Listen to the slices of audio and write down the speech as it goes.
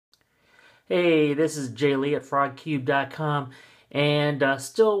Hey, this is Jay Lee at frogcube.com and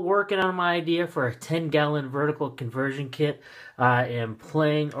still working on my idea for a 10-gallon vertical conversion kit. I am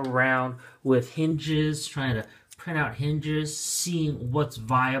playing around with hinges, trying to print out hinges, seeing what's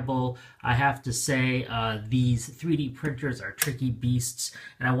viable. I have to say these 3D printers are tricky beasts,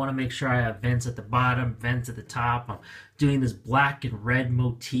 and I want to make sure I have vents at the bottom, vents at the top. I'm doing this black and red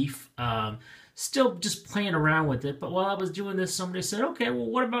motif. Still just playing around with it, but while I was doing this, somebody said, okay, well,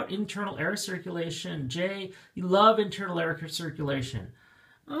 what about internal air circulation? Jay, you love internal air circulation.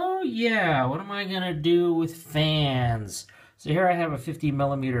 Oh, yeah, what am I going to do with fans? So here I have a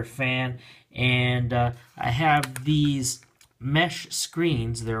 50mm fan, and I have these mesh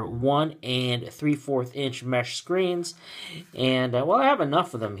screens. They're 1 3/4 inch mesh screens, and well, I have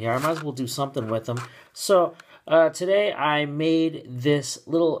enough of them here. I might as well do something with them. So today I made this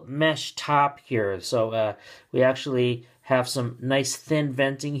little mesh top here. So we actually have some nice thin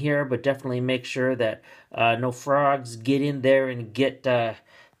venting here, but definitely make sure that no frogs get in there and get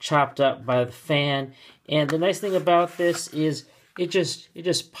chopped up by the fan. And the nice thing about this is it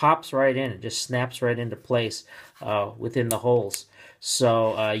just pops right in. It just snaps right into place within the holes.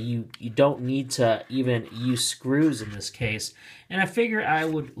 So you don't need to even use screws in this case. And I figure I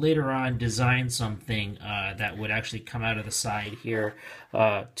would later on design something that would actually come out of the side here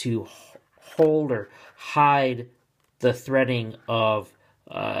to hold or hide the threading of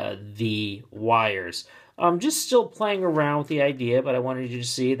the wires. I'm just still playing around with the idea, but I wanted you to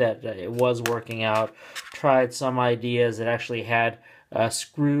see that it was working out. Tried some ideas that actually had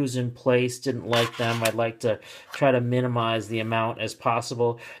screws in place, didn't like them. I'd like to try to minimize the amount as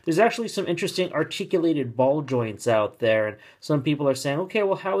possible. There's actually some interesting articulated ball joints out there, and some people are saying, okay,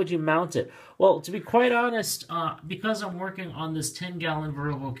 well, how would you mount it? Well, to be quite honest, because I'm working on this 10-gallon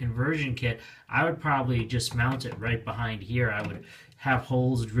vertical conversion kit, I would probably just mount it right behind here. I would have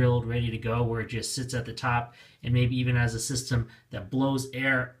holes drilled ready to go where it just sits at the top, and maybe even has a system that blows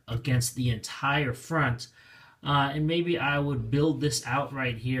air against the entire front. And maybe I would build this out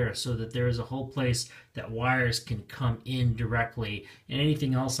right here so that there is a whole place that wires can come in directly, and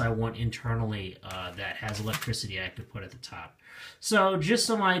anything else I want internally that has electricity I could put at the top. So just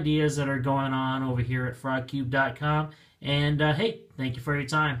some ideas that are going on over here at frogcube.com, and hey, thank you for your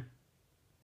time.